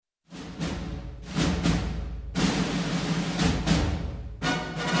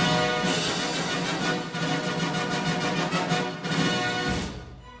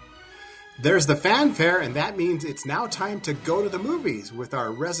There's the fanfare, and that means it's now time to go to the movies with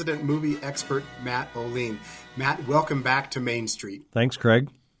our resident movie expert, Matt O'Lean. Matt, welcome back to Main Street. Thanks, Craig.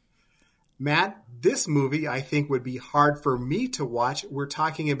 Matt, this movie I think would be hard for me to watch. We're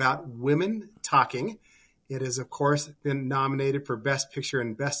talking about Women Talking. It has, of course, been nominated for Best Picture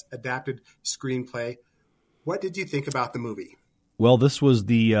and Best Adapted Screenplay. What did you think about the movie? Well, this was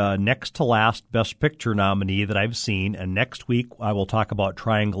the next to last Best Picture nominee that I've seen, and next week I will talk about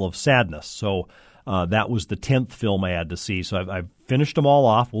Triangle of Sadness. So that was the 10th film I had to see. So I've finished them all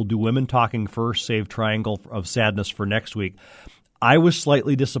off. We'll do Women Talking first, save Triangle of Sadness for next week. I was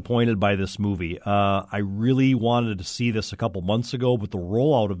slightly disappointed by this movie. I really wanted to see this a couple months ago, but the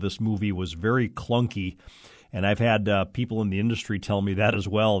rollout of this movie was very clunky. And I've had people in the industry tell me that as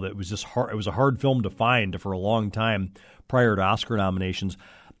well, that it was just hard. It was a hard film to find for a long time prior to Oscar nominations.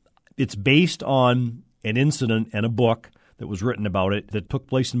 It's based on an incident and a book that was written about it that took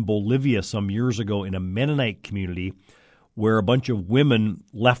place in Bolivia some years ago in a Mennonite community where a bunch of women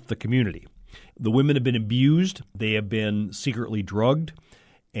left the community. The women have been abused. They have been secretly drugged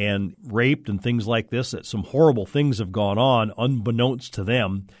and raped and things like this. Some horrible things have gone on unbeknownst to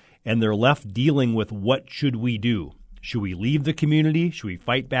them, and they're left dealing with what should we do? Should we leave the community? Should we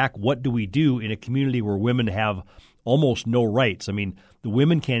fight back? What do we do in a community where women have almost no rights? I mean, the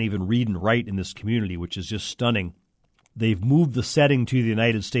women can't even read and write in this community, which is just stunning. They've moved the setting to the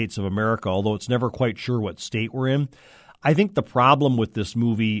United States of America, although it's never quite sure what state we're in. I think the problem with this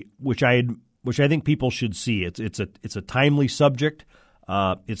movie, which I think people should see, it's a timely subject.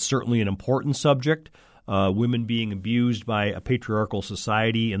 It's certainly an important subject. Women being abused by a patriarchal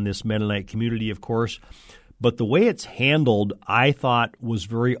society in this Mennonite community, of course. But the way it's handled, I thought, was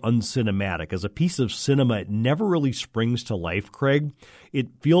very uncinematic. As a piece of cinema, it never really springs to life, Craig. It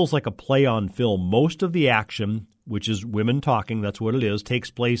feels like a play on film. Most of the action, which is women talking, that's what it is, takes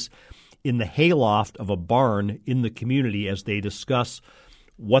place in the hayloft of a barn in the community as they discuss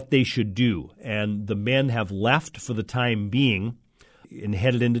what they should do. And the men have left for the time being and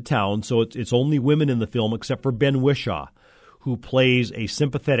headed into town. So it's only women in the film except for Ben Whishaw, who plays a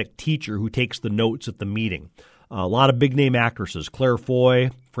sympathetic teacher who takes the notes at the meeting. A lot of big-name actresses, Claire Foy,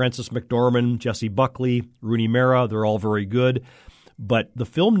 Frances McDormand, Jessie Buckley, Rooney Mara, they're all very good. But the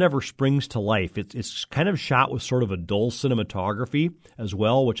film never springs to life. It's kind of shot with sort of a dull cinematography as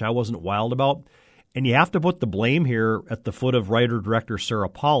well, which I wasn't wild about. And you have to put the blame here at the foot of writer-director Sarah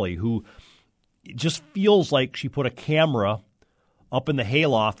Polley, who just feels like she put a camera up in the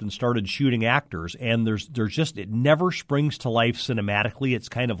hayloft and started shooting actors, and there's just, it never springs to life cinematically. It's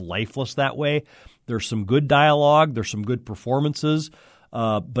kind of lifeless that way. There's some good dialogue, there's some good performances,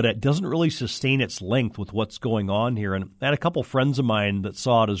 but it doesn't really sustain its length with what's going on here. And I had a couple friends of mine that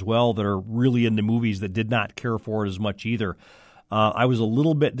saw it as well that are really into movies that did not care for it as much either. I was a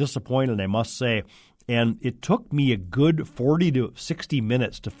little bit disappointed, I must say, and it took me a good 40 to 60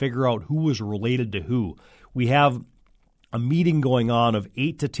 minutes to figure out who was related to who. We have a meeting going on of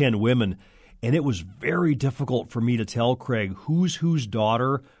 8 to 10 women, and it was very difficult for me to tell, Craig, who's whose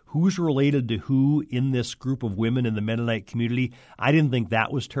daughter, who's related to who in this group of women in the Mennonite community. I didn't think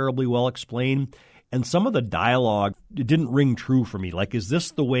that was terribly well explained. And some of the dialogue, it didn't ring true for me. Like, is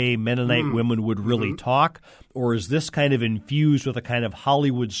this the way Mennonite women would really talk? Or is this kind of infused with a kind of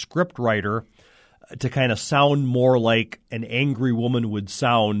Hollywood script writer to kind of sound more like an angry woman would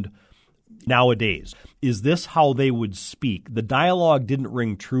sound nowadays? Is this how they would speak? The dialogue didn't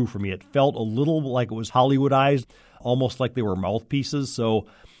ring true for me. It felt a little like it was Hollywoodized, almost like they were mouthpieces. So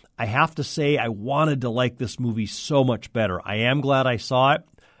I have to say I wanted to like this movie so much better. I am glad I saw it.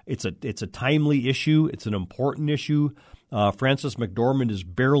 It's a timely issue. It's an important issue. Frances McDormand is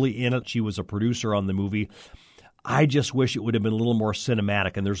barely in it. She was a producer on the movie. I just wish it would have been a little more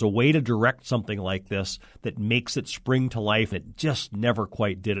cinematic, and there's a way to direct something like this that makes it spring to life. It just never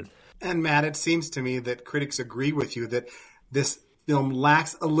quite did it. And Matt, it seems to me that critics agree with you that this film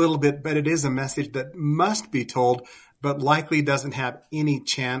lacks a little bit, but it is a message that must be told, but likely doesn't have any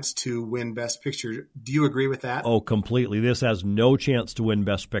chance to win Best Picture. Do you agree with that? Oh, completely. This has no chance to win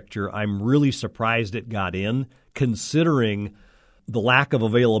Best Picture. I'm really surprised it got in, considering the lack of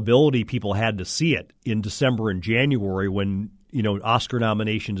availability people had to see it in December and January when, Oscar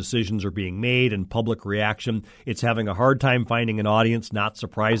nomination decisions are being made and public reaction. It's having a hard time finding an audience, not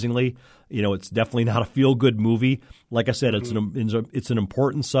surprisingly. It's definitely not a feel-good movie. Like I said, it's an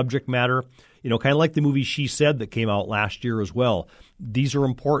important subject matter. Kind of like the movie She Said that came out last year as well. These are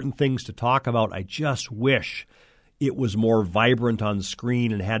important things to talk about. I just wish it was more vibrant on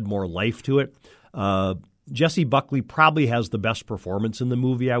screen and had more life to it. Jessie Buckley probably has the best performance in the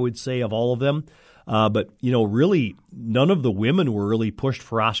movie, I would say, of all of them. But, really, none of the women were really pushed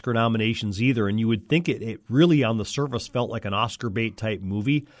for Oscar nominations either. And you would think it really, on the surface, felt like an Oscar bait type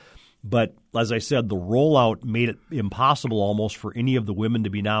movie. But as I said, the rollout made it impossible almost for any of the women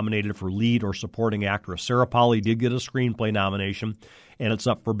to be nominated for lead or supporting actress. Sarah Polley did get a screenplay nomination, and it's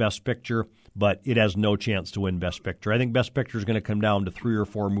up for Best Picture, but it has no chance to win Best Picture. I think Best Picture is going to come down to 3 or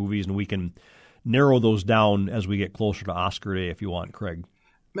 4 movies, and we can narrow those down as we get closer to Oscar Day if you want, Craig.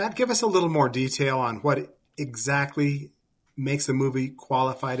 Matt, give us a little more detail on what exactly makes a movie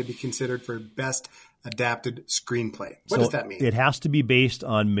qualify to be considered for Best Adapted Screenplay. What does that mean? It has to be based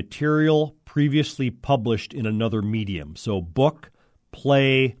on material previously published in another medium. So book,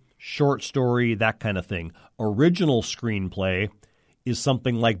 play, short story, that kind of thing. Original screenplay is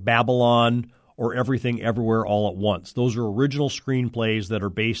something like Babylon or Everything Everywhere All at Once. Those are original screenplays that are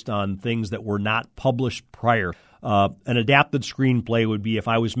based on things that were not published prior. An adapted screenplay would be if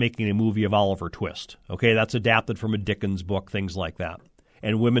I was making a movie of Oliver Twist. Okay, that's adapted from a Dickens book, things like that.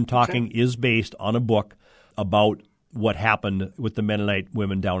 And Women Talking is based on a book about what happened with the Mennonite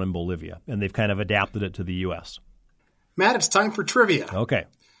women down in Bolivia, and they've kind of adapted it to the U.S. Matt, it's time for trivia. Okay.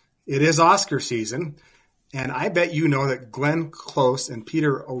 It is Oscar season, and I bet you know that Glenn Close and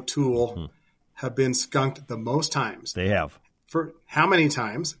Peter O'Toole have been skunked the most times. They have. For how many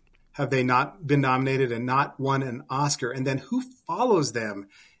times have they not been nominated and not won an Oscar? And then who follows them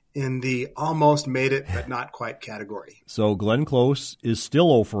in the almost made it but not quite category? So Glenn Close is still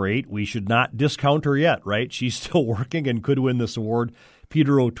 0 for 8. We should not discount her yet, right? She's still working and could win this award.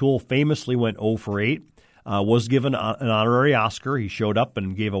 Peter O'Toole famously went 0 for 8, was given an honorary Oscar. He showed up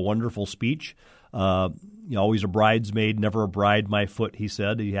and gave a wonderful speech. Always a bridesmaid, never a bride, my foot, he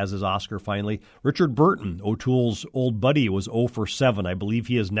said. He has his Oscar finally. Richard Burton, O'Toole's old buddy, was 0 for 7. I believe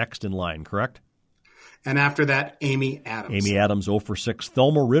he is next in line, correct? And after that, Amy Adams. Amy Adams, 0 for 6.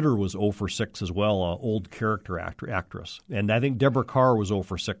 Thelma Ritter was 0 for 6 as well, an old character actress. And I think Deborah Carr was 0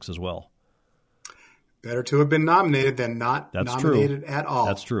 for 6 as well. Better to have been nominated than not nominated at all.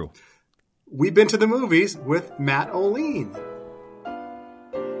 That's true. We've been to the movies with Matt Olien.